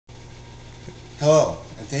Hello,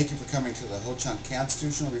 and thank you for coming to the Ho-Chunk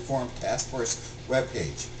Constitutional Reform Task Force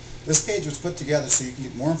webpage. This page was put together so you can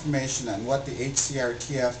get more information on what the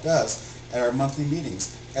HCRTF does at our monthly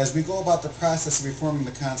meetings as we go about the process of reforming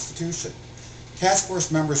the Constitution. Task Force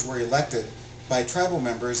members were elected by tribal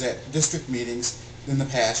members at district meetings in the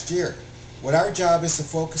past year. What our job is to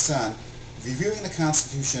focus on reviewing the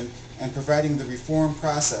Constitution and providing the reform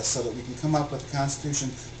process so that we can come up with a Constitution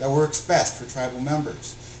that works best for tribal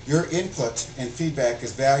members. Your input and feedback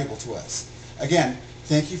is valuable to us. Again,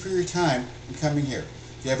 thank you for your time in coming here.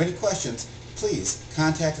 If you have any questions, please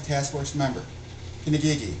contact a task force member.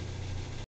 Kinagigi.